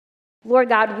Lord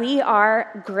God, we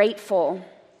are grateful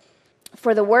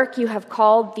for the work you have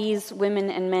called these women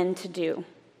and men to do.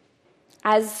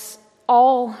 As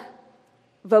all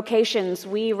vocations,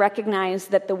 we recognize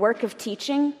that the work of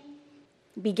teaching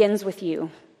begins with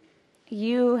you.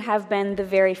 You have been the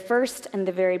very first and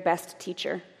the very best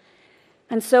teacher.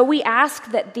 And so we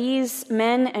ask that these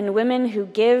men and women who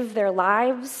give their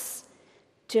lives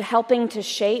to helping to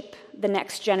shape the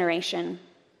next generation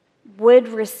would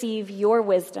receive your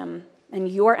wisdom and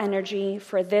your energy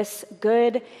for this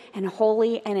good and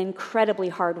holy and incredibly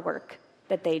hard work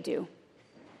that they do.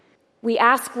 We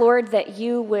ask, Lord, that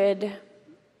you would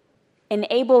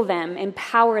enable them,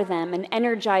 empower them, and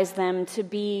energize them to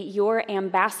be your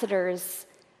ambassadors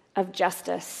of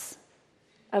justice,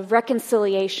 of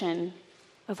reconciliation,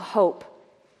 of hope,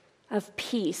 of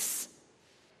peace,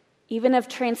 even of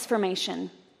transformation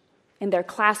in their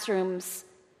classrooms,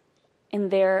 in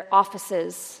their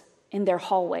offices, in their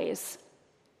hallways.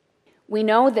 We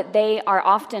know that they are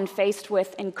often faced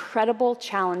with incredible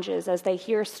challenges as they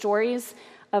hear stories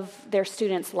of their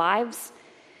students' lives,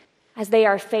 as they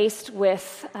are faced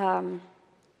with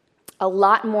a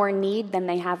lot more need than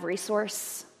they have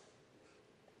resource.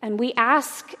 And we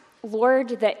ask,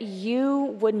 Lord, that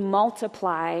you would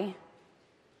multiply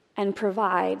and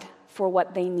provide for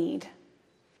what they need.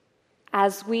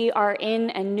 As we are in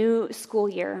a new school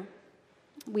year,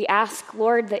 we ask,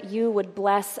 Lord, that you would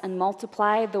bless and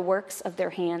multiply the works of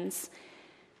their hands,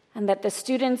 and that the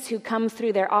students who come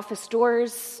through their office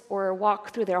doors or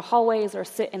walk through their hallways or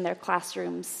sit in their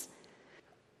classrooms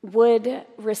would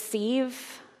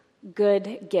receive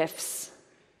good gifts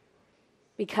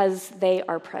because they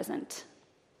are present.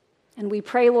 And we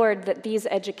pray, Lord, that these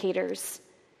educators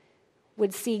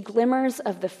would see glimmers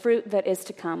of the fruit that is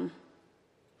to come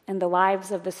in the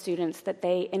lives of the students that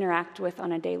they interact with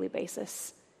on a daily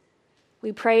basis.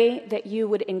 We pray that you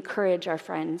would encourage our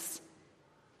friends.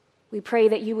 We pray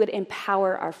that you would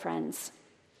empower our friends.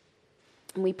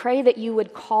 And we pray that you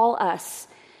would call us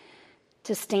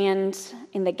to stand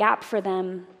in the gap for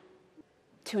them,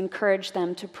 to encourage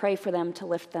them, to pray for them, to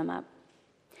lift them up.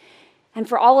 And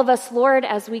for all of us, Lord,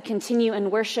 as we continue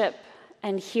in worship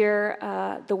and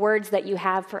hear the words that you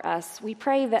have for us, we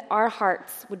pray that our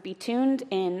hearts would be tuned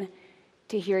in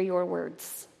to hear your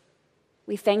words.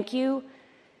 We thank you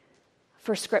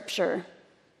for Scripture.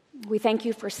 We thank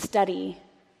you for study.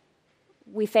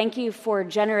 We thank you for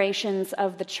generations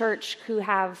of the church who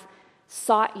have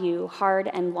sought you hard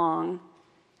and long.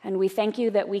 And we thank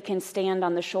you that we can stand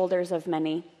on the shoulders of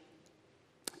many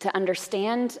to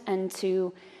understand and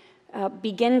to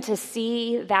begin to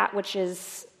see that which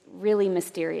is really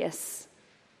mysterious,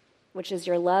 which is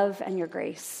your love and your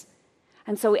grace.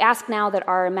 And so we ask now that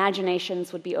our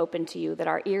imaginations would be open to you, that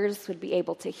our ears would be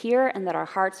able to hear, and that our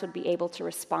hearts would be able to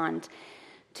respond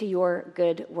to your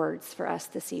good words for us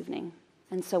this evening.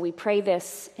 And so we pray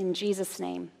this in Jesus'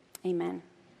 name. Amen.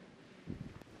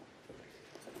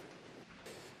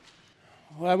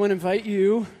 Well, I want to invite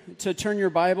you to turn your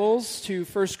Bibles to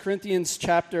 1 Corinthians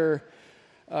chapter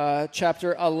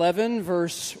 11,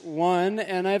 verse 1.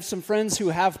 And I have some friends who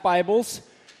have Bibles,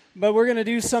 but we're going to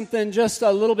do something just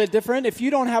a little bit different. If you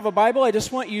don't have a Bible, I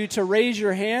just want you to raise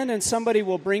your hand and somebody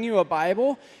will bring you a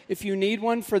Bible if you need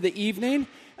one for the evening.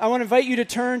 I want to invite you to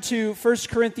turn to 1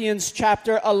 Corinthians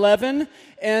chapter 11,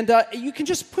 and you can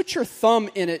just put your thumb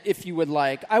in it if you would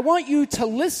like. I want you to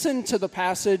listen to the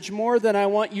passage more than I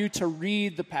want you to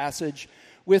read the passage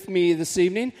with me this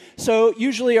evening. So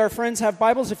usually our friends have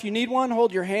Bibles. If you need one,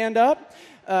 hold your hand up,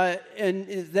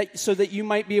 so that you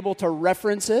might be able to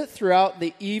reference it throughout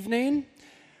the evening.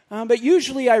 But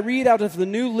usually I read out of the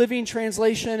New Living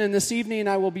Translation, and this evening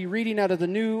I will be reading out of the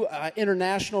New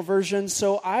International Version.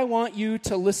 So I want you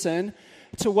to listen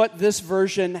to what this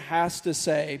version has to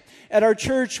say. At our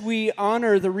church, we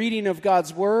honor the reading of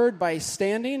God's Word by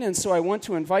standing, and so I want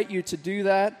to invite you to do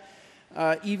that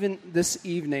even this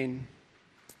evening.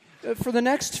 For the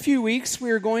next few weeks,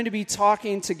 we are going to be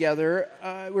talking together.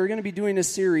 We're going to be doing a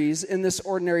series in this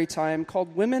ordinary time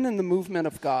called Women in the Movement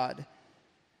of God.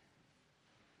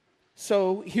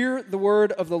 So hear the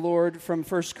word of the Lord from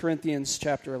 1 Corinthians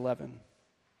chapter 11.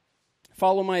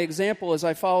 Follow my example as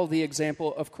I follow the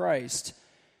example of Christ.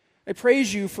 I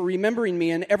praise you for remembering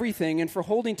me in everything and for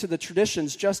holding to the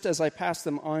traditions just as I pass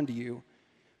them on to you.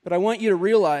 But I want you to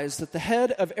realize that the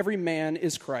head of every man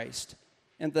is Christ,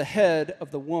 and the head of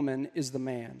the woman is the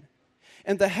man.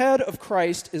 And the head of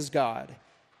Christ is God.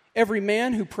 Every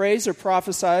man who prays or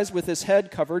prophesies with his head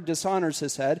covered dishonors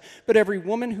his head, but every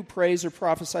woman who prays or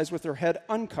prophesies with her head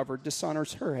uncovered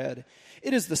dishonors her head.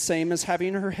 It is the same as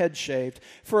having her head shaved.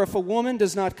 For if a woman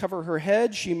does not cover her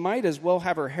head, she might as well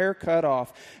have her hair cut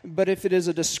off. But if it is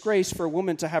a disgrace for a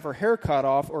woman to have her hair cut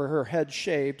off or her head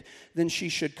shaved, then she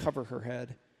should cover her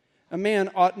head. A man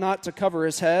ought not to cover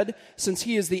his head, since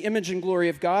he is the image and glory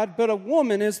of God, but a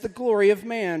woman is the glory of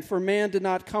man. For man did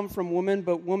not come from woman,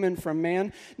 but woman from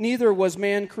man. Neither was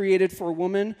man created for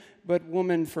woman, but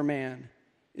woman for man.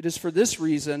 It is for this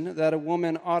reason that a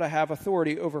woman ought to have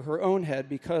authority over her own head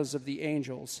because of the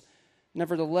angels.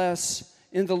 Nevertheless,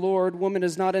 in the Lord, woman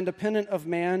is not independent of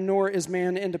man, nor is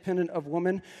man independent of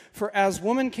woman. For as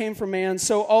woman came from man,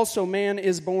 so also man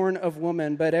is born of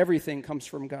woman, but everything comes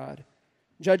from God.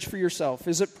 Judge for yourself.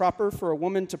 Is it proper for a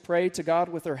woman to pray to God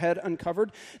with her head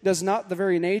uncovered? Does not the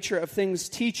very nature of things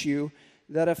teach you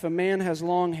that if a man has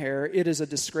long hair, it is a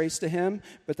disgrace to him,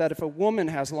 but that if a woman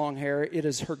has long hair, it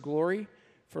is her glory?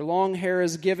 For long hair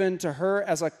is given to her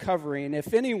as a covering.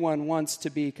 If anyone wants to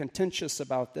be contentious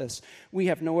about this, we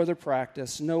have no other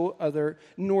practice,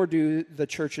 nor do the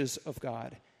churches of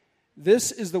God.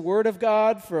 This is the word of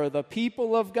God for the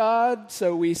people of God,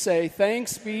 so we say,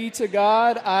 thanks be to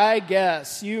God, I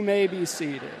guess. You may be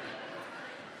seated.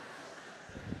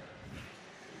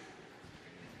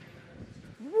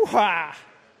 Wah!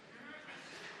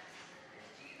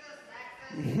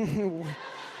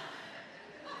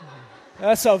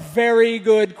 That's a very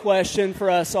good question for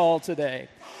us all today.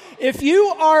 If you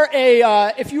are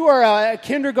a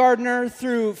kindergartner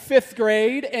through 5th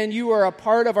grade and you are a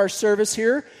part of our service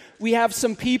here, we have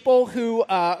some people who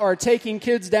are taking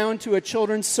kids down to a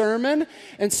children's sermon,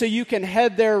 and so you can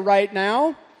head there right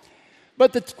now.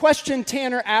 But the question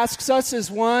Tanner asks us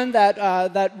is one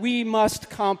that we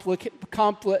must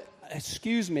contemplate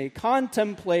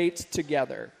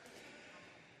together.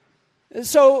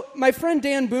 So my friend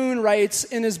Dan Boone writes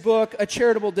in his book, A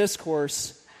Charitable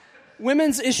Discourse,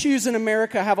 women's issues in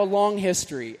America have a long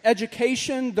history.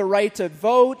 Education, the right to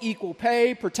vote, equal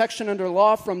pay, protection under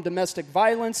law from domestic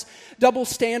violence, double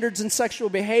standards in sexual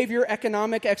behavior,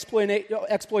 economic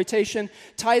exploitation,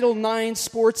 Title IX,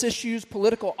 sports issues,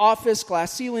 political office,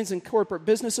 glass ceilings in corporate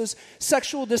businesses,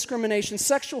 sexual discrimination,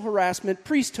 sexual harassment,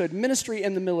 priesthood, ministry,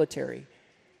 and the military.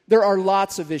 There are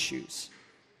lots of issues.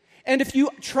 And if you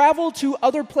travel to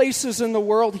other places in the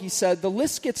world, he said, the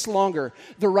list gets longer.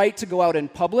 The right to go out in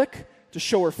public, to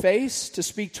show her face, to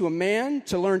speak to a man,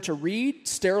 to learn to read,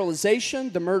 sterilization,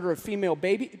 the murder of female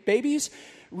babies,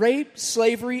 rape,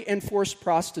 slavery, and forced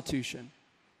prostitution.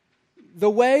 The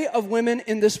way of women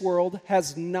in this world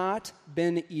has not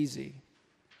been easy.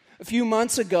 A few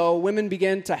months ago, women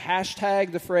began to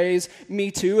hashtag the phrase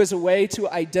Me Too as a way to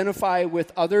identify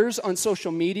with others on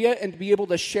social media and to be able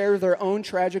to share their own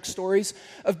tragic stories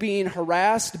of being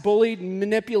harassed, bullied,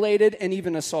 manipulated, and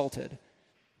even assaulted.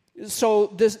 So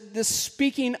this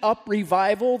speaking up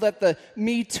revival that the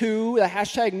Me Too, the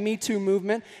hashtag Me Too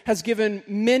movement, has given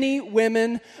many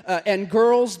women and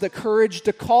girls the courage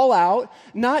to call out,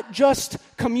 not just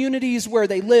communities where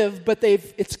they live, but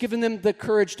it's given them the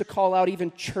courage to call out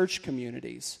even church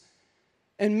communities.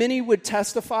 And many would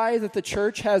testify that the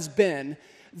church has been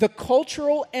the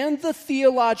cultural and the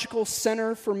theological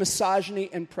center for misogyny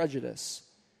and prejudice.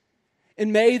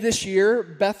 In May this year,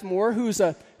 Beth Moore, who's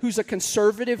a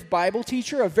conservative Bible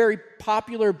teacher, a very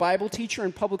popular Bible teacher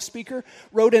and public speaker,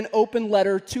 wrote an open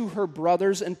letter to her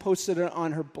brothers and posted it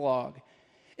on her blog.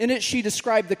 In it, she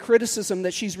described the criticism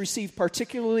that she's received,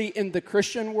 particularly in the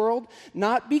Christian world,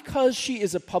 not because she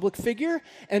is a public figure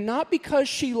and not because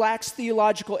she lacks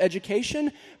theological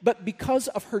education, but because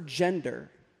of her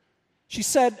gender. She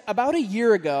said, about a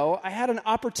year ago, I had an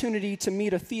opportunity to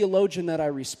meet a theologian that I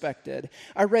respected.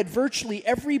 I read virtually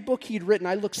every book he'd written.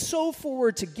 I looked so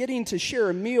forward to getting to share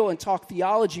a meal and talk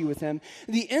theology with him.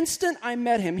 The instant I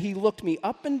met him, he looked me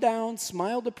up and down,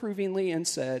 smiled approvingly, and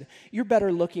said, "You're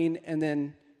better looking," and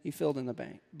then he filled in the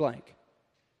blank.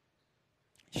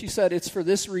 She said it's for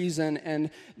this reason and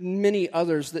many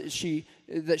others that she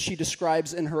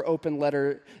describes in her open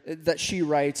letter that she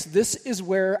writes, "This is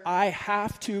where I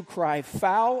have to cry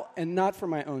foul and not for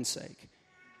my own sake.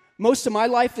 Most of my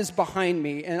life is behind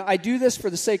me, and I do this for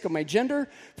the sake of my gender,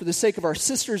 for the sake of our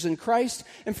sisters in Christ,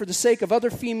 and for the sake of other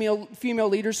female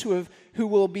leaders who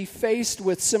will be faced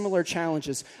with similar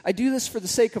challenges. I do this for the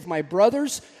sake of my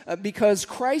brothers, because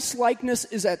Christ's likeness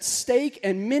is at stake,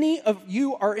 and many of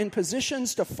you are in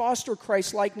positions to foster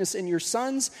Christ's likeness in your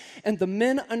sons and the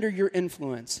men under your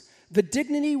influence. The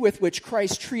dignity with which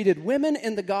Christ treated women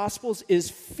in the Gospels is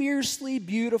fiercely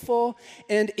beautiful,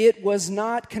 and it was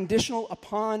not conditional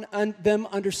upon them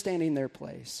understanding their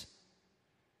place.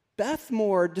 Beth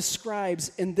Moore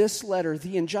describes in this letter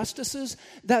the injustices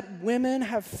that women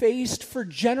have faced for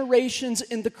generations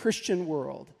in the Christian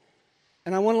world.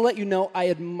 And I want to let you know, I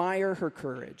admire her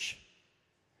courage.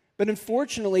 But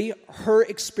unfortunately, her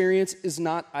experience is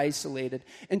not isolated.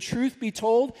 And truth be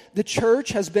told, the church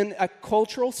has been a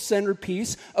cultural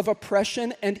centerpiece of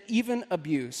oppression and even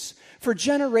abuse. For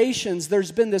generations,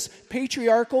 there's been this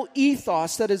patriarchal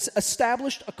ethos that has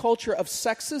established a culture of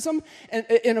sexism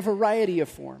in a variety of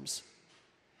forms.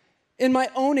 In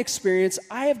my own experience,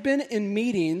 I have been in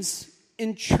meetings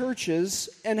in churches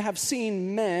and have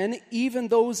seen men, even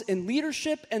those in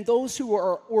leadership and those who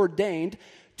are ordained,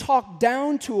 talk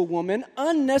down to a woman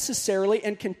unnecessarily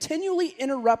and continually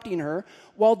interrupting her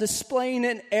while displaying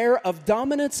an air of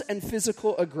dominance and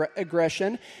physical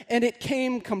aggression, and it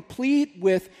came complete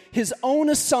with his own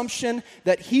assumption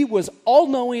that he was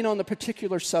all-knowing on the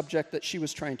particular subject that she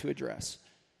was trying to address.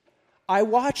 I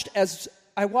watched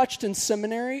in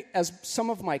seminary as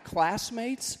some of my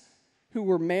classmates who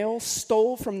were male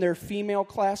stole from their female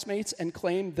classmates and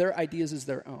claimed their ideas as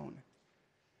their own.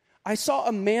 I saw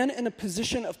a man in a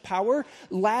position of power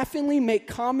laughingly make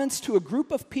comments to a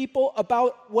group of people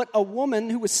about what a woman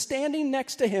who was standing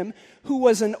next to him, who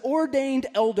was an ordained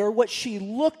elder, what she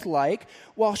looked like,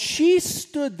 while she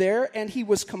stood there and he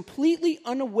was completely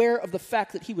unaware of the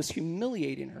fact that he was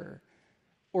humiliating her,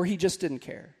 or he just didn't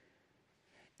care.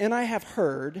 And I have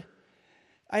heard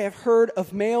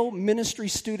of male ministry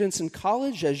students in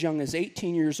college as young as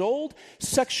 18 years old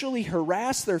sexually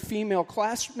harass their female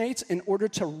classmates in order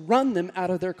to run them out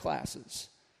of their classes.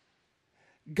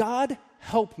 God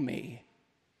help me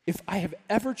if I have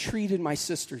ever treated my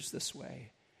sisters this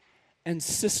way. And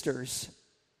sisters,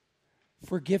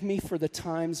 forgive me for the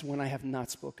times when I have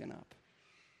not spoken up.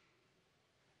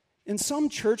 In some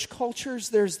church cultures,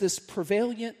 there's this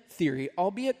prevalent theory,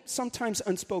 albeit sometimes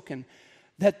unspoken,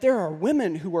 that there are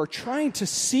women who are trying to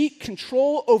seek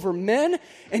control over men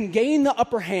and gain the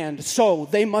upper hand, so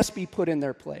they must be put in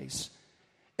their place.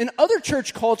 In other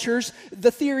church cultures,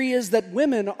 the theory is that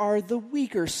women are the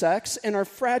weaker sex and are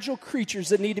fragile creatures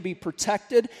that need to be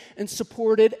protected and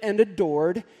supported and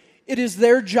adored. It is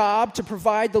their job to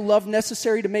provide the love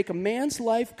necessary to make a man's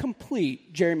life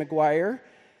complete, Jerry Maguire.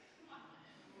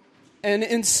 And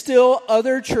in still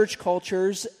other church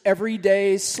cultures,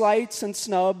 everyday slights and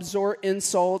snubs or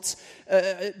insults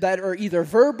that are either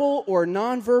verbal or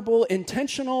nonverbal,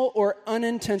 intentional or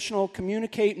unintentional,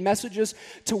 communicate messages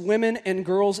to women and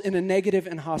girls in a negative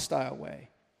and hostile way.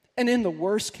 And in the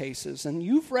worst cases, and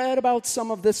you've read about some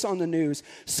of this on the news,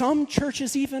 some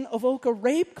churches even evoke a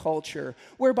rape culture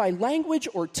whereby language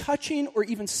or touching or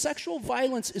even sexual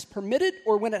violence is permitted,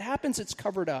 or when it happens, it's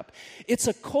covered up. It's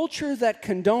a culture that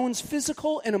condones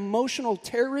physical and emotional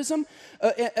terrorism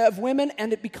of women,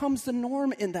 and it becomes the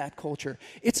norm in that culture.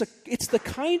 It's the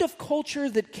kind of culture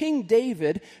that King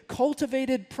David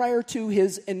cultivated prior to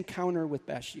his encounter with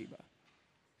Bathsheba.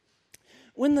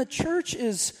 When the church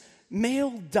is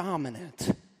male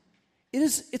dominant,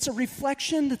 it's a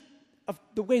reflection of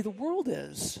the way the world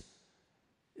is.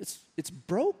 It's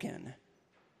broken.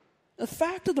 The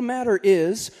fact of the matter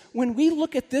is, when we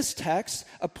look at this text,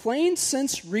 a plain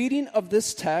sense reading of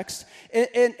this text,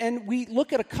 and we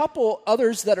look at a couple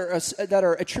others that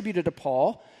are attributed to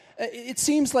Paul, it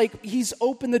seems like he's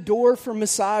opened the door for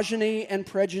misogyny and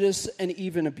prejudice and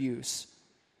even abuse.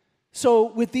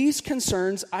 So with these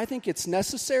concerns, I think it's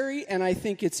necessary, and I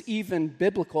think it's even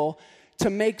biblical, to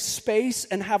make space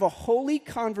and have a holy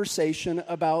conversation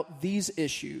about these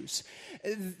issues.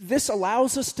 This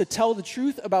allows us to tell the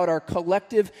truth about our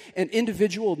collective and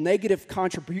individual negative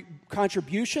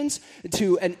contributions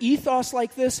to an ethos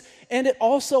like this, and it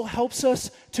also helps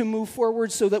us to move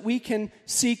forward so that we can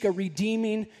seek a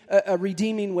redeeming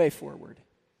way forward.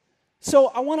 So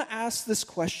I want to ask this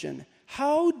question.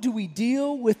 How do we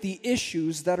deal with the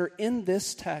issues that are in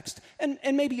this text, and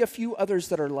maybe a few others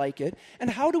that are like it, and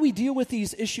how do we deal with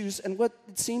these issues and what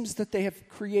it seems that they have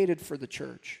created for the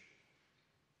church?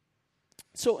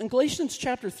 So in Galatians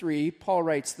chapter 3, Paul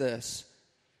writes this.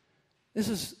 This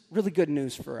is really good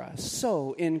news for us.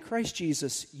 So in Christ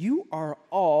Jesus, you are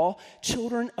all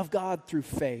children of God through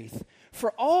faith.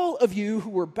 For all of you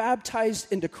who were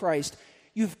baptized into Christ,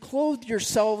 you've clothed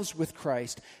yourselves with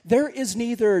Christ. There is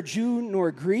neither Jew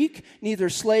nor Greek, neither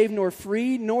slave nor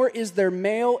free, nor is there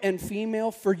male and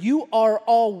female, for you are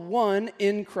all one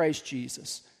in Christ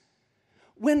Jesus.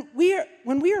 When we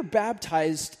are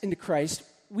baptized into Christ,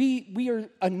 We are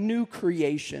a new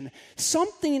creation.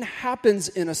 Something happens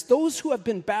in us. Those who have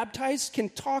been baptized can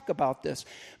talk about this.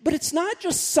 But it's not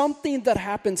just something that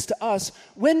happens to us.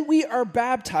 When we are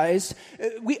baptized,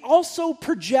 we also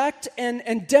project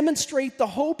and demonstrate the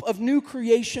hope of new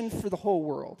creation for the whole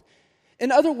world.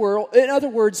 In other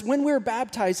words, when we're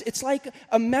baptized, it's like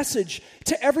a message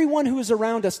to everyone who is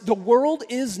around us. The world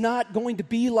is not going to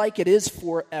be like it is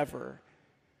forever.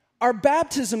 Our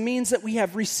baptism means that we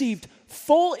have received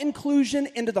full inclusion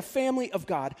into the family of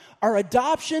God. Our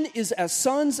adoption is as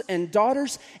sons and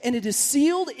daughters, and it is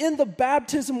sealed in the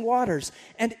baptism waters.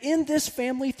 And in this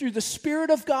family, through the Spirit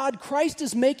of God, Christ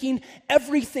is making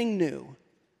everything new.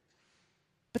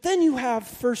 But then you have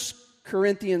 1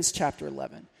 Corinthians chapter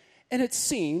 11. And it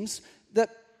seems a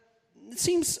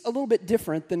little bit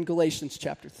different than Galatians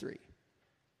chapter 3.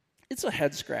 It's a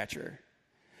head scratcher.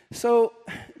 So,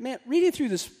 man, reading through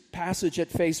this passage at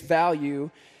face value,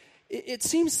 it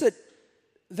seems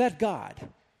that God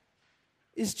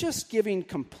is just giving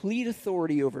complete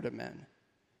authority over to men.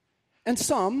 And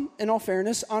some, in all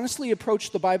fairness, honestly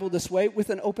approach the Bible this way with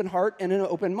an open heart and an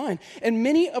open mind. And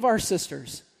many of our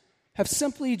sisters have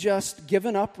simply just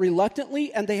given up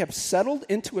reluctantly, and they have settled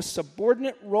into a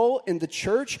subordinate role in the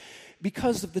church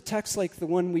because of the text like the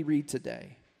one we read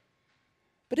today.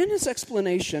 But in his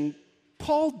explanation,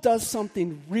 Paul does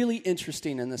something really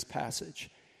interesting in this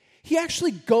passage. He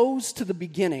actually goes to the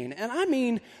beginning, and I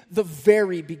mean the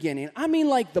very beginning. I mean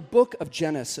like the book of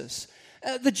Genesis.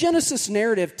 The Genesis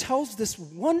narrative tells this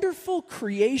wonderful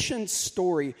creation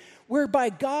story whereby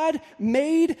God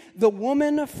made the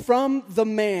woman from the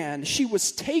man. She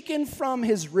was taken from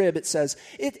his rib, it says.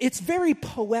 It's very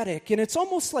poetic, and it's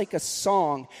almost like a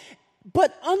song.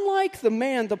 But unlike the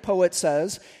man, the poet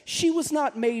says, she was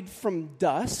not made from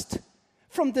dust,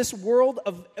 from this world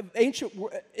of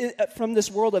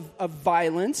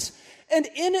violence. And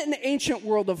in an ancient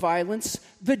world of violence,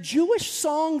 the Jewish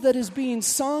song that is being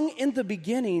sung in the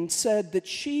beginning said that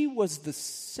she was the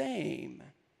same.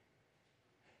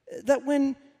 That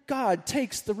when God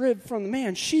takes the rib from the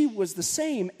man, she was the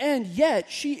same, and yet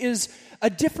she is a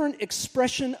different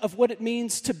expression of what it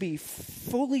means to be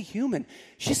fully human.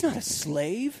 She's not a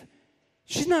slave.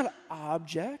 She's not an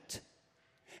object.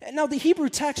 And now the Hebrew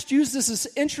text uses this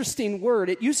interesting word.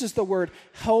 It uses the word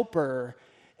helper.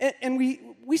 And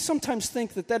we sometimes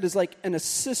think that is like an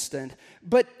assistant,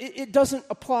 but it doesn't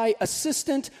apply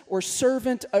assistant or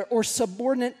servant or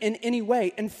subordinate in any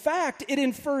way. In fact, it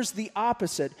infers the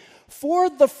opposite. For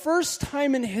the first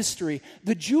time in history,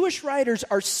 the Jewish writers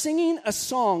are singing a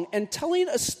song and telling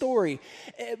a story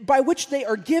by which they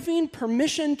are giving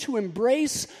permission to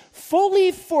embrace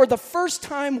fully for the first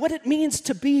time what it means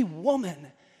to be woman.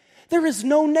 There is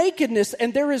no nakedness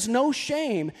and there is no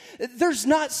shame. There's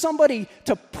not somebody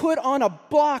to put on a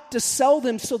block to sell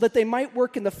them so that they might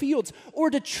work in the fields, or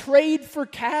to trade for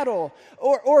cattle,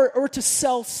 or to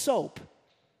sell soap.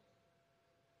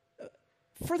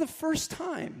 For the first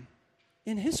time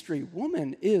in history,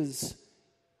 woman is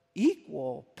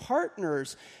equal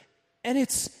partners. And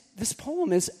this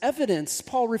poem is evidence,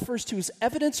 Paul refers to as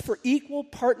evidence for equal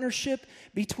partnership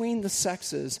between the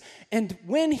sexes. And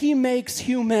when he makes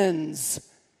humans,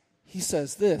 he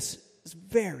says this is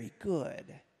very good.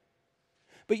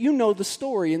 But you know the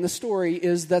story, and the story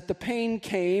is that the pain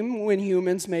came when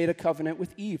humans made a covenant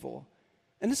with evil.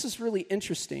 And this is really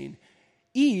interesting.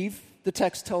 Eve, the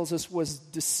text tells us, was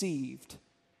deceived.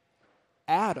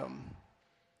 Adam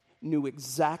knew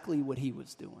exactly what he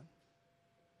was doing.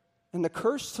 And the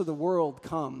curse to the world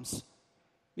comes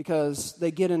because they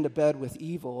get into bed with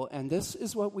evil, and this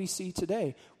is what we see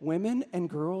today. Women and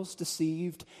girls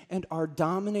deceived and are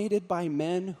dominated by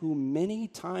men who many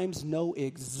times know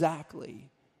exactly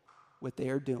what they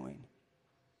are doing.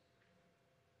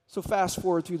 So fast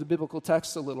forward through the biblical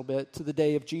text a little bit to the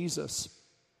day of Jesus.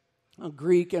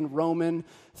 Greek and Roman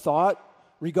thought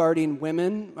regarding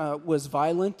women was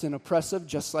violent and oppressive,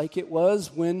 just like it was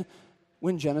when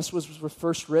Genesis was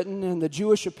first written, and the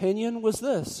Jewish opinion was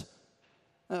this: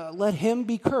 let him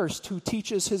be cursed who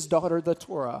teaches his daughter the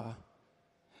Torah.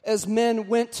 As men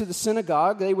went to the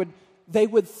synagogue, they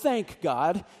would thank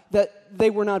God that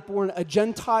they were not born a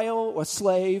Gentile, a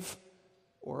slave,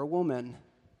 or a woman.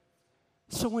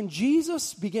 So when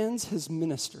Jesus begins his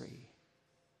ministry,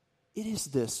 it is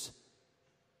this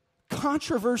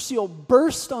controversial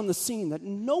burst on the scene that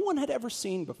no one had ever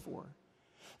seen before.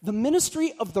 The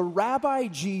ministry of the Rabbi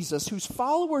Jesus, whose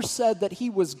followers said that he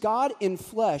was God in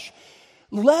flesh,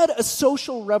 led a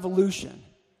social revolution.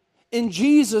 In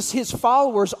Jesus, his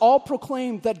followers all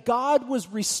proclaimed that God was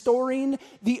restoring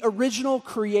the original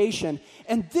creation.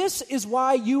 And this is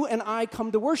why you and I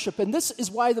come to worship. And this is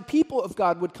why the people of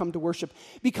God would come to worship.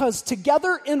 Because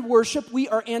together in worship, we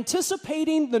are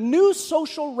anticipating the new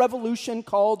social revolution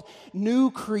called new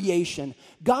creation.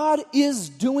 God is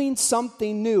doing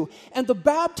something new. And the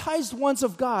baptized ones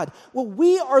of God, well,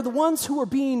 we are the ones who are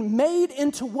being made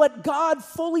into what God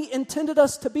fully intended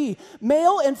us to be,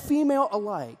 male and female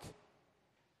alike.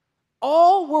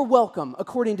 All were welcome,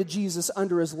 according to Jesus,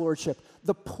 under his lordship.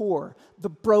 The poor,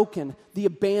 the broken, the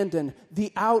abandoned,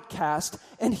 the outcast,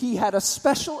 and he had a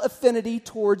special affinity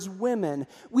towards women.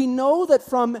 We know that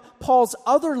from Paul's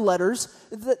other letters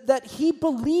that he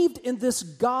believed in this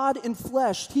God in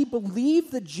flesh. He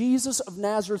believed that Jesus of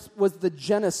Nazareth was the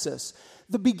Genesis,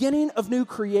 the beginning of new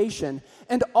creation.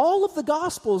 And all of the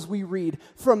Gospels we read,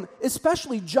 from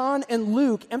especially John and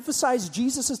Luke, emphasize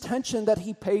Jesus' attention that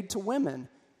he paid to women.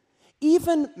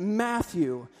 Even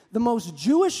Matthew, the most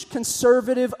Jewish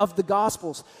conservative of the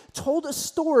Gospels, told a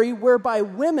story whereby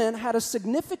women had a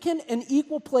significant and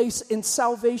equal place in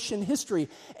salvation history.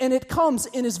 And it comes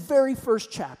in his very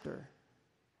first chapter.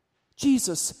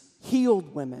 Jesus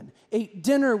healed women, ate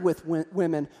dinner with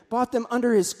women, brought them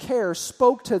under his care,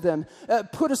 spoke to them,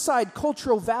 put aside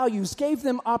cultural values, gave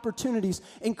them opportunities,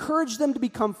 encouraged them to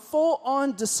become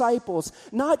full-on disciples,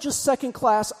 not just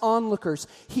second-class onlookers.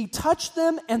 He touched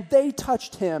them and they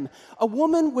touched him. A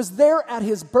woman was there at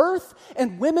his birth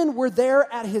and women were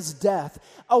there at his death.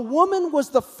 A woman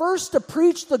was the first to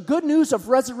preach the good news of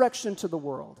resurrection to the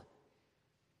world.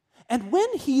 And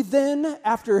when he then,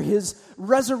 after his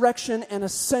resurrection and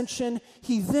ascension,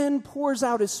 he then pours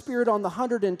out his Spirit on the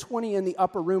 120 in the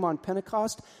upper room on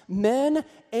Pentecost, men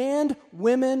and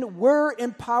women were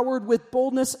empowered with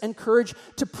boldness and courage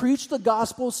to preach the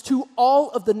Gospels to all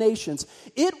of the nations.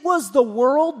 It was the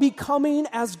world becoming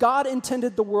as God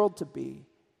intended the world to be.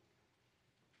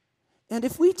 And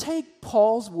if we take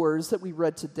Paul's words that we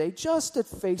read today just at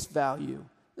face value,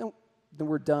 then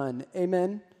we're done.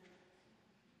 Amen?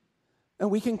 And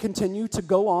we can continue to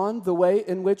go on the way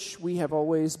in which we have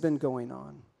always been going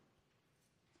on.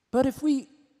 But if we've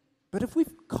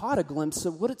caught a glimpse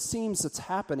of what it seems that's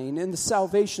happening in the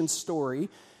salvation story,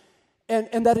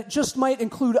 and that it just might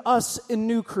include us in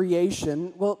new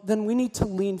creation, well, then we need to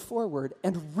lean forward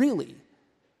and really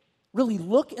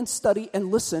look and study and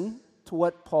listen to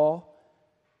what Paul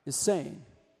is saying.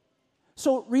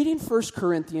 So reading 1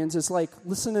 Corinthians is like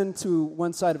listening to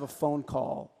one side of a phone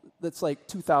call that's like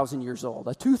 2,000 years old,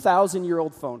 a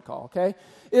 2,000-year-old phone call, okay?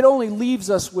 It only leaves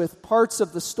us with parts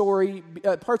of the story,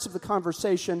 parts of the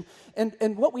conversation,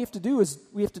 and what we have to do is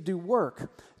we have to do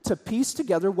work to piece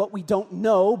together what we don't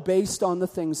know based on the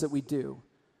things that we do.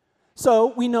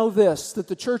 So we know this, that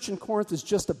the church in Corinth is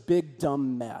just a big,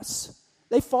 dumb mess.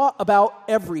 They fought about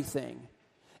everything.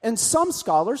 And some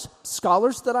scholars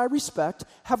that I respect,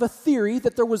 have a theory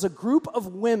that there was a group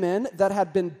of women that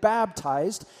had been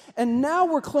baptized, and now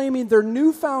were claiming their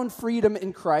newfound freedom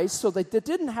in Christ so that they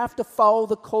didn't have to follow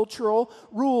the cultural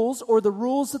rules or the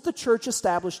rules that the church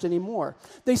established anymore.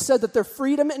 They said that their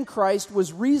freedom in Christ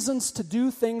was reasons to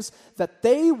do things that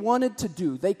they wanted to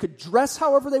do. They could dress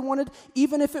however they wanted,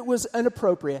 even if it was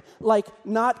inappropriate, like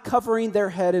not covering their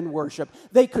head in worship.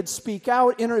 They could speak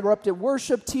out, interrupt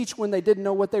worship, teach when they didn't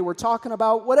know what they were talking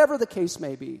about, whatever the case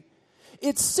may be.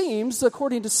 It seems,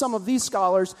 according to some of these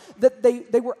scholars, that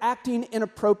they were acting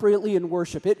inappropriately in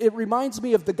worship. It reminds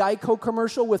me of the Geico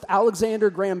commercial with Alexander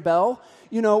Graham Bell,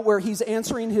 where he's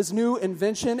answering his new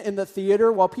invention in the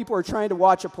theater while people are trying to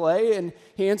watch a play, and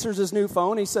he answers his new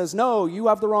phone. He says, "No, you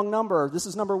have the wrong number. This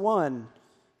is number 1.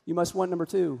 You must want number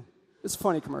 2. It's a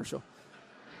funny commercial.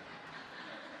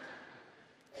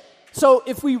 So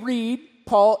if we read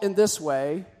Paul in this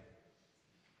way,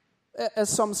 as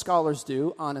some scholars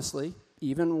do, honestly,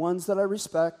 even ones that I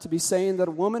respect, to be saying that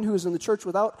a woman who is in the church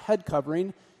without head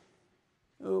covering,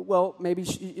 well, maybe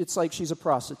it's like she's a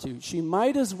prostitute. She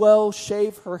might as well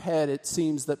shave her head, it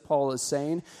seems that Paul is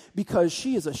saying, because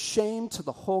she is a shame to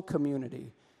the whole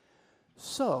community.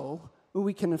 So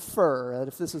we can infer that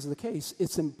if this is the case,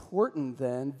 it's important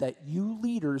then that you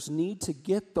leaders need to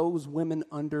get those women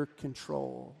under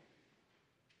control.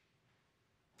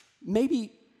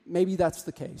 Maybe that's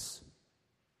the case.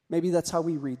 Maybe that's how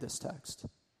we read this text.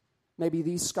 Maybe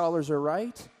these scholars are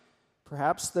right.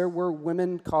 Perhaps there were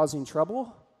women causing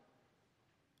trouble.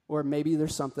 Or maybe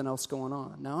there's something else going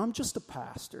on. Now, I'm just a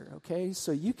pastor, okay?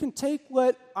 So you can take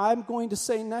what I'm going to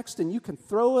say next and you can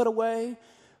throw it away.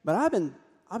 But I've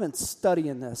been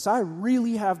studying this. I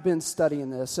really have been studying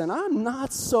this. And I'm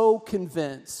not so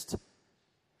convinced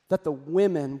that the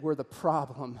women were the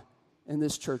problem in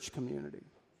this church community.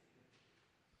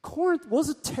 Corinth was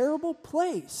a terrible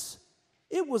place.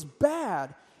 It was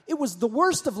bad. It was the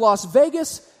worst of Las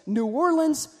Vegas, New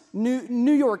Orleans,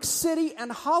 New York City,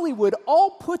 and Hollywood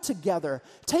all put together.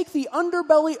 Take the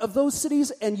underbelly of those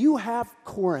cities and you have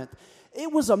Corinth.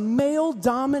 It was a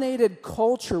male-dominated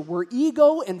culture where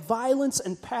ego and violence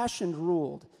and passion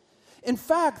ruled. In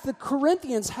fact, the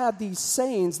Corinthians had these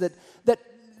sayings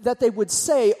that they would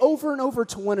say over and over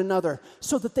to one another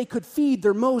so that they could feed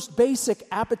their most basic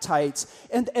appetites.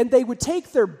 And they would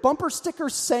take their bumper sticker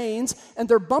sayings and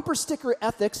their bumper sticker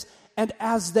ethics, and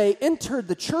as they entered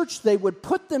the church, they would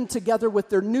put them together with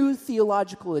their new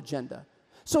theological agenda.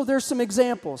 So there's some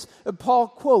examples. Paul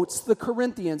quotes the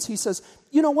Corinthians. He says,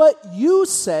 you know what? You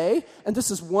say, and this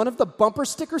is one of the bumper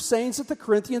sticker sayings that the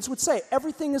Corinthians would say,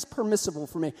 everything is permissible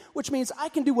for me, which means I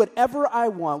can do whatever I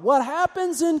want. What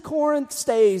happens in Corinth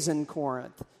stays in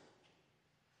Corinth.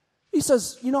 He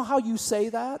says, you know how you say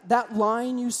that? That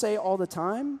line you say all the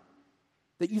time?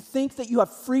 That you think that you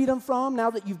have freedom from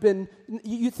now that you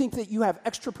think that you have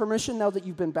extra permission now that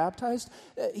you've been baptized?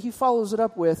 He follows it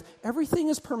up with, everything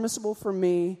is permissible for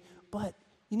me, but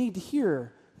you need to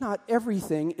hear, not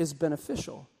everything is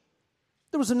beneficial.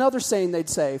 There was another saying they'd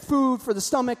say, food for the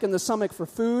stomach and the stomach for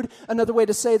food. Another way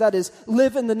to say that is,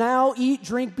 live in the now, eat,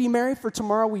 drink, be merry, for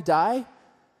tomorrow we die.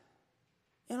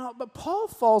 But Paul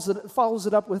follows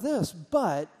it up with this,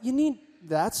 but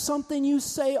that's something you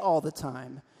say all the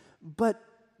time. But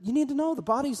you need to know the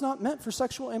body's not meant for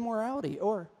sexual immorality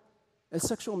or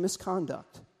sexual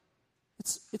misconduct.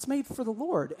 It's made for the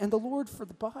Lord, and the Lord for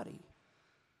the body.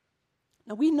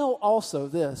 Now we know also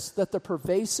this, that the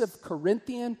pervasive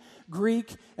Corinthian,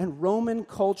 Greek, and Roman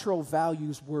cultural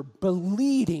values were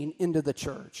bleeding into the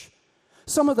church.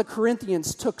 Some of the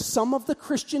Corinthians took some of the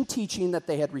Christian teaching that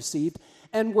they had received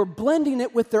and were blending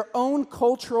it with their own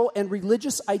cultural and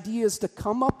religious ideas to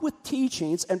come up with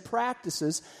teachings and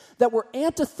practices that were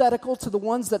antithetical to the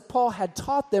ones that Paul had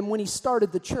taught them when he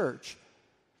started the church.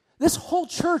 This whole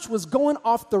church was going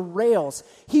off the rails.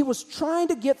 He was trying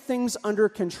to get things under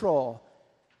control.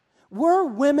 Were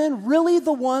women really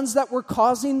the ones that were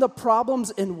causing the problems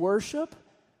in worship?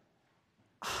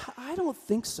 I don't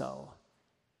think so.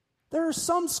 There are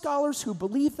some scholars who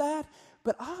believe that,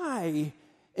 but I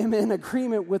am in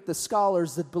agreement with the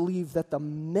scholars that believe that the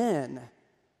men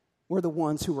were the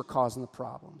ones who were causing the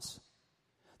problems.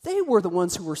 They were the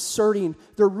ones who were asserting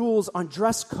their rules on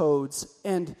dress codes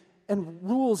and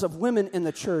rules of women in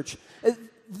the church.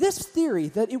 This theory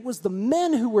that it was the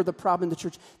men who were the problem in the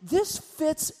church, this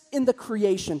fits in the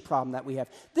creation problem that we have.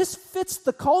 This fits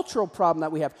the cultural problem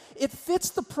that we have. It fits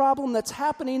the problem that's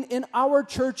happening in our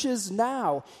churches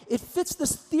now.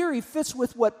 This theory fits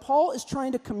with what Paul is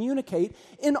trying to communicate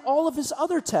in all of his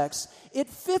other texts. It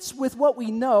fits with what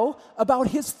we know about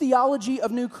his theology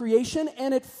of new creation,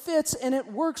 and it fits and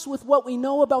it works with what we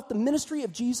know about the ministry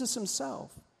of Jesus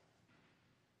himself.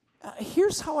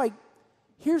 Here's how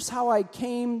I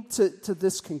came to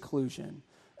this conclusion,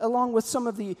 along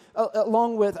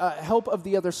with help of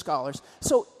the other scholars.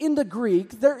 So in the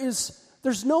Greek,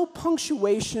 there's no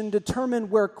punctuation to determine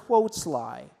where quotes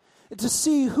lie, to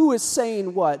see who is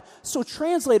saying what. So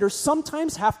translators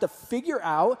sometimes have to figure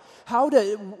out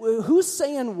who's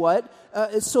saying what,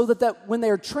 so that when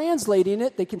they're translating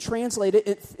it, they can translate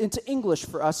it into English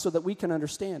for us so that we can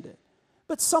understand it.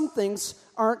 But some things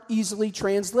aren't easily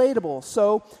translatable.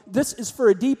 So this is for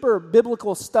a deeper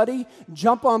biblical study.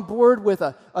 Jump on board with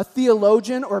a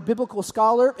theologian or a biblical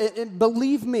scholar. And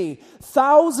believe me,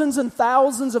 thousands and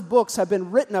thousands of books have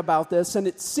been written about this, and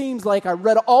it seems like I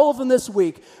read all of them this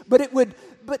week. But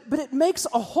it makes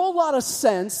a whole lot of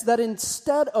sense that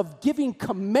instead of giving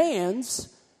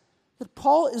commands, that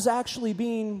Paul is actually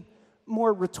being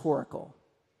more rhetorical.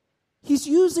 He's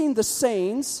using the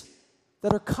sayings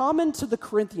that are common to the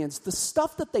Corinthians, the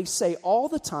stuff that they say all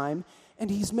the time, and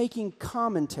he's making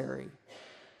commentary.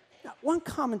 Now, one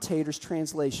commentator's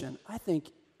translation, I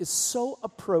think, is so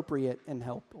appropriate and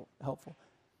helpful.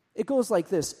 It goes like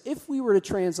this. If we were to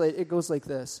translate, it goes like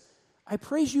this. I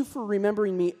praise you for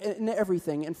remembering me in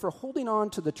everything and for holding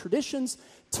on to the traditions,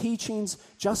 teachings,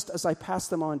 just as I pass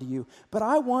them on to you. But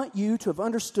I want you to have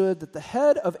understood that the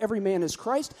head of every man is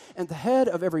Christ, and the head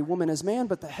of every woman is man,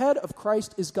 but the head of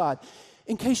Christ is God.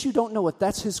 In case you don't know it,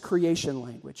 that's his creation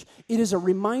language. It is a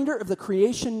reminder of the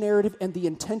creation narrative and the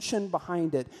intention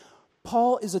behind it.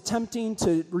 Paul is attempting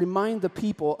to remind the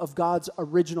people of God's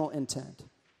original intent.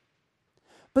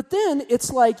 But then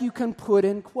it's like you can put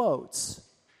in quotes.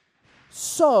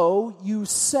 So you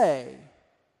say,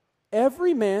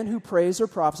 Every man who prays or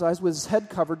prophesies with his head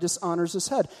covered dishonors his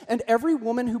head. And every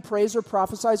woman who prays or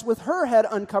prophesies with her head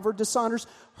uncovered dishonors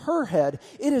her head.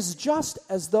 It is just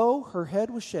as though her head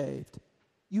was shaved.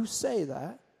 You say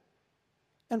that.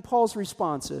 And Paul's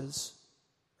response is,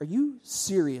 are you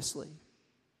seriously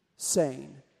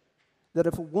saying that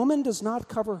if a woman does not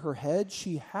cover her head,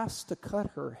 she has to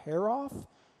cut her hair off?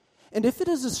 And if it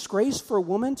is a disgrace for a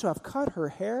woman to have cut her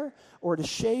hair or to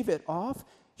shave it off,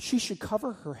 she should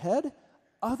cover her head?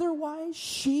 Otherwise,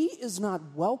 she is not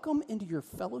welcome into your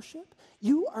fellowship.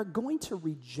 You are going to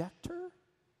reject her?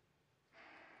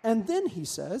 And then he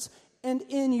says, and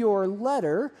in your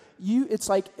letter,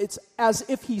 it's as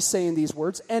if he's saying these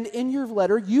words, and in your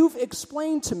letter, you've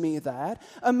explained to me that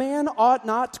a man ought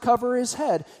not to cover his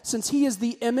head, since he is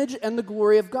the image and the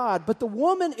glory of God. But the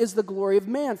woman is the glory of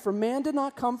man, for man did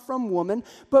not come from woman,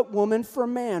 but woman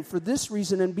from man. For this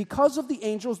reason, and because of the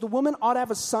angels, the woman ought to have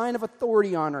a sign of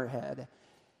authority on her head.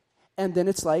 And then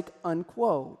it's like,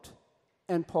 unquote.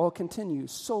 And Paul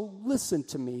continues, so listen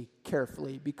to me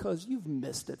carefully, because you've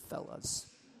missed it, fellas.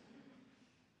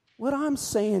 What I'm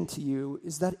saying to you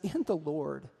is that in the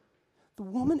Lord, the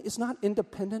woman is not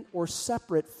independent or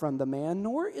separate from the man,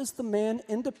 nor is the man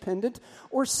independent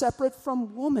or separate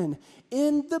from woman.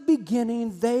 In the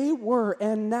beginning they were,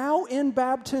 and now in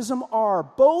baptism are,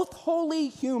 both wholly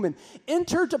human,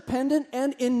 interdependent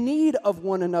and in need of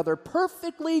one another,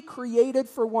 perfectly created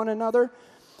for one another,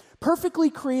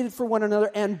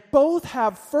 and both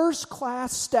have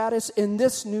first-class status in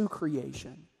this new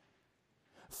creation.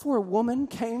 For a woman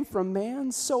came from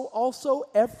man, so also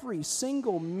every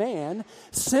single man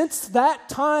since that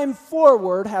time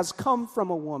forward has come from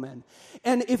a woman.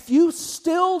 And if you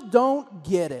still don't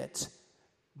get it,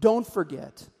 don't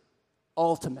forget,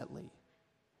 ultimately,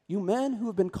 you men who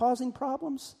have been causing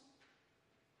problems,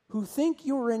 who think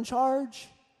you're in charge,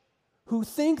 who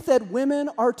think that women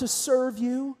are to serve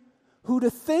you, who to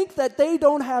think that they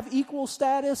don't have equal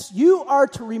status, you are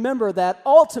to remember that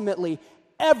ultimately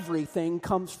everything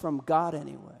comes from God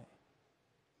anyway.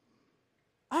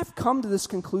 I've come to this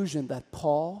conclusion that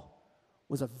Paul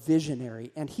was a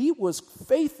visionary, and he was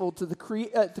faithful to the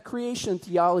creation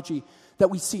theology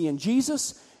that we see in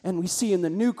Jesus, and we see in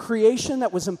the new creation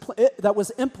that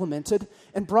was implemented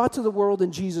and brought to the world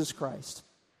in Jesus Christ.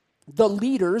 The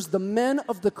leaders, the men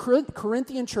of the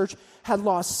Corinthian church, had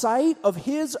lost sight of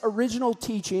his original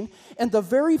teaching and the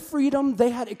very freedom they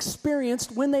had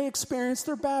experienced when they experienced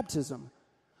their baptism.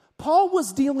 Paul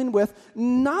was dealing with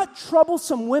not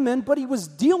troublesome women, but he was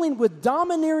dealing with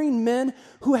domineering men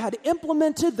who had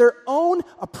implemented their own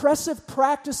oppressive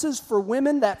practices for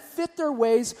women that fit their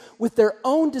ways with their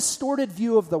own distorted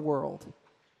view of the world.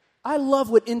 I love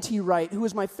what N.T. Wright, who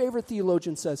is my favorite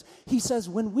theologian, says. He says,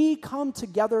 when we come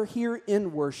together here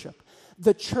in worship,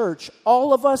 the church,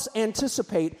 all of us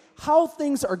anticipate how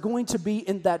things are going to be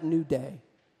in that new day.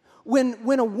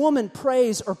 When a woman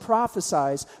prays or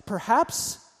prophesies,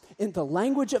 perhaps in the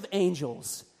language of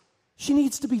angels, she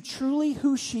needs to be truly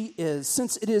who she is,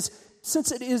 since it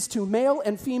is to male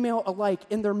and female alike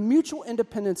in their mutual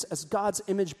independence as God's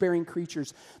image-bearing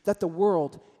creatures that the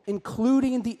world,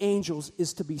 including the angels,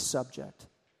 is to be subject.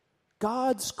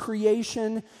 God's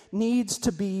creation needs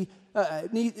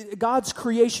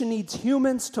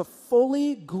humans to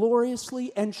fully,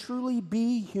 gloriously, and truly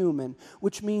be human,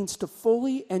 which means to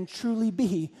fully and truly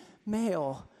be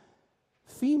male,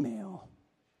 female.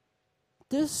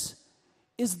 This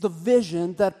is the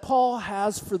vision that Paul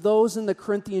has for those in the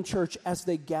Corinthian church as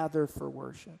they gather for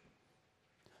worship.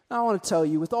 Now, I want to tell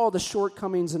you, with all the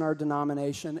shortcomings in our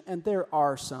denomination, and there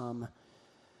are some,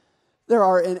 there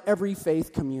are in every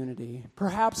faith community,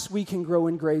 perhaps we can grow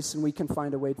in grace and we can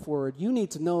find a way forward. You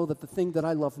need to know that the thing that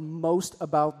I love most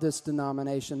about this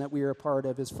denomination that we are a part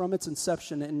of is from its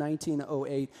inception in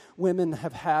 1908, women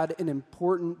have had an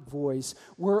important voice,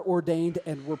 were ordained,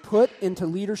 and were put into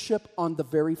leadership on the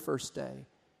very first day.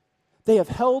 They have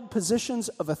held positions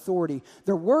of authority.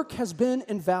 Their work has been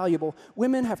invaluable.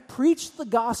 Women have preached the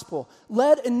gospel,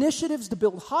 led initiatives to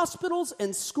build hospitals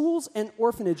and schools and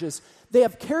orphanages. They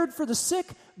have cared for the sick,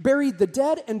 buried the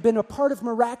dead, and been a part of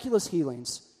miraculous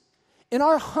healings. In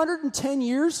our 110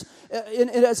 years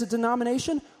as a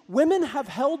denomination, women have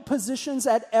held positions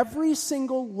at every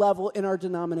single level in our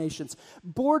denominations.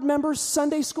 Board members,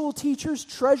 Sunday school teachers,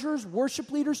 treasurers,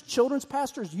 worship leaders, children's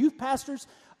pastors, youth pastors,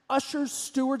 ushers,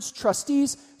 stewards,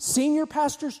 trustees, senior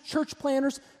pastors, church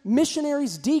planners,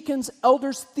 missionaries, deacons,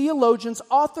 elders, theologians,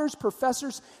 authors,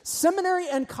 professors, seminary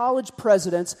and college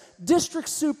presidents, district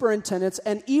superintendents,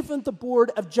 and even the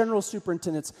board of general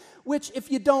superintendents, which, if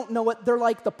you don't know it, they're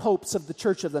like the popes of the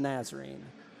Church of the Nazarene.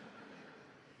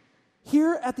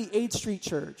 Here at the 8th Street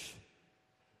Church,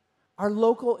 our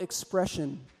local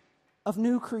expression of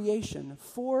new creation.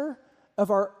 4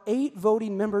 of our 8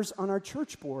 voting members on our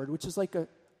church board, which is like a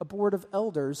board of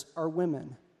elders, are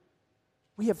women.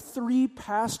 We have 3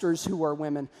 pastors who are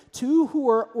women, 2 who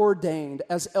are ordained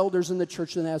as elders in the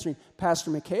Church of the Nazarene,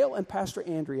 Pastor Mikhail and Pastor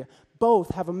Andrea.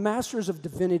 Both have a Master's of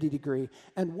Divinity degree,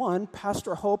 and one,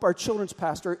 Pastor Hope, our children's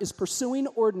pastor, is pursuing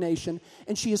ordination,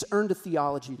 and she has earned a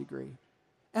theology degree.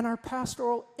 And our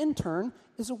pastoral intern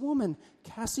is a woman,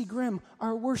 Cassie Grimm,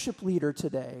 our worship leader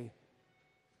today.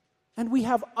 And we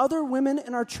have other women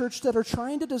in our church that are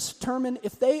trying to determine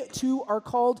if they too are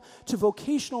called to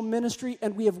vocational ministry,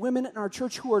 and we have women in our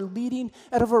church who are leading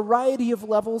at a variety of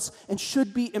levels and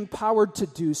should be empowered to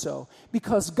do so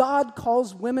because God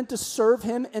calls women to serve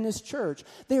Him in His church.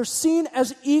 They are seen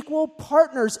as equal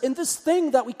partners in this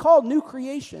thing that we call new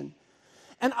creation.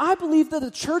 And I believe that a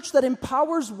church that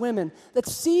empowers women, that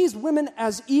sees women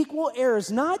as equal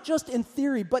heirs, not just in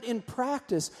theory, but in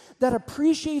practice, that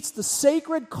appreciates the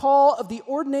sacred call of the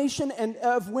ordination and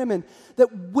of women,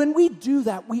 that when we do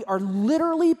that, we are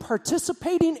literally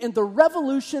participating in the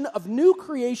revolution of new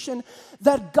creation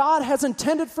that God has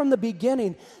intended from the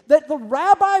beginning, that the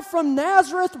Rabbi from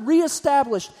Nazareth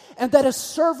reestablished, and that his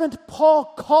servant Paul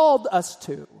called us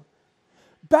to.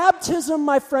 Baptism,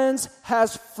 my friends,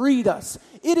 has freed us.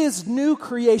 It is new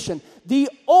creation. The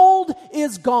old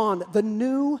is gone. The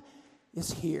new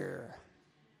is here.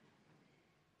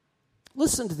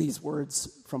 Listen to these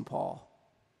words from Paul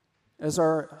as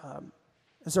our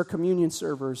communion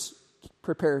servers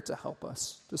prepare to help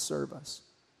us, to serve us.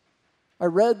 I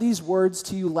read these words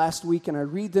to you last week, and I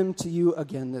read them to you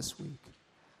again this week.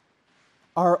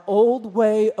 Our old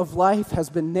way of life has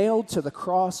been nailed to the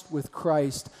cross with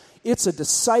Christ. It's a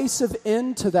decisive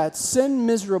end to that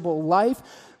sin-miserable life.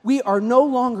 We are no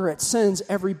longer at sin's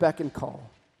every beck and call.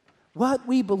 What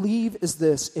we believe is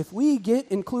this: if we get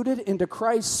included into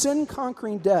Christ's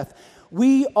sin-conquering death,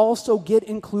 we also get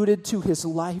included to His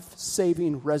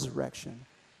life-saving resurrection.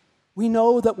 We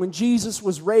know that when Jesus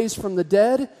was raised from the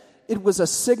dead, it was a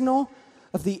signal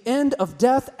of the end of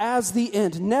death as the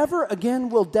end. Never again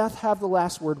will death have the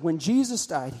last word. When Jesus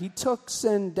died, He took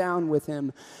sin down with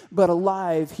Him, but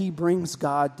alive, He brings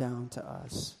God down to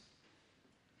us.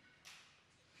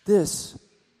 This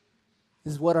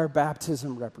is what our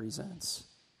baptism represents.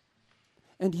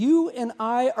 And you and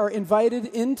I are invited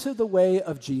into the way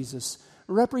of Jesus,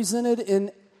 represented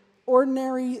in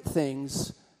ordinary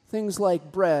things, things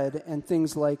like bread and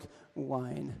things like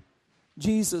wine.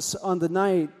 Jesus, on the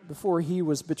night before He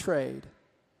was betrayed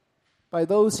by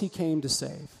those He came to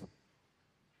save,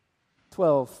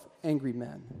 12 angry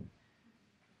men,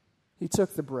 He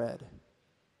took the bread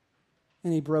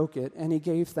and He broke it and He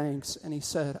gave thanks and He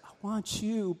said, I want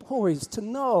you boys to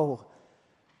know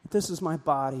that this is my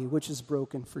body which is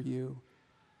broken for you.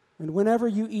 And whenever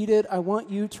you eat it, I want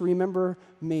you to remember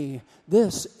me.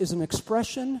 This is an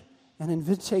expression, an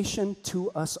invitation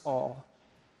to us all.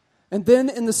 And then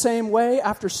in the same way,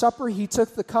 after supper, He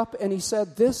took the cup and He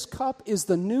said, this cup is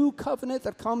the new covenant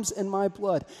that comes in my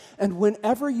blood. And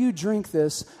whenever you drink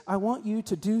this, I want you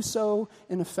to do so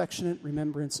in affectionate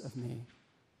remembrance of me.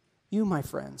 You, my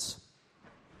friends,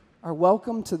 are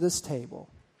welcome to this table.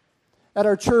 At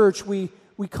our church, we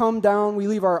come down, we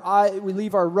leave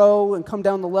our row and come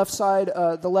down the left side,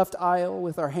 the left aisle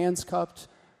with our hands cupped,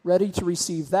 ready to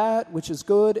receive that which is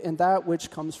good and that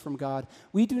which comes from God.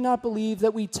 We do not believe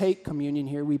that we take communion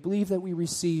here. We believe that we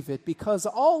receive it because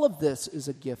all of this is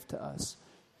a gift to us.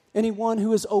 Anyone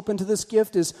who is open to this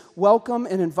gift is welcome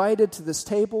and invited to this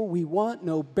table. We want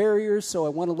no barriers, so I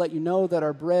want to let you know that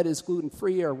our bread is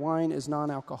gluten-free, our wine is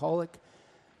non-alcoholic.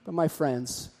 But my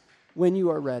friends, when you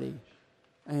are ready,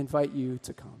 I invite you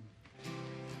to come.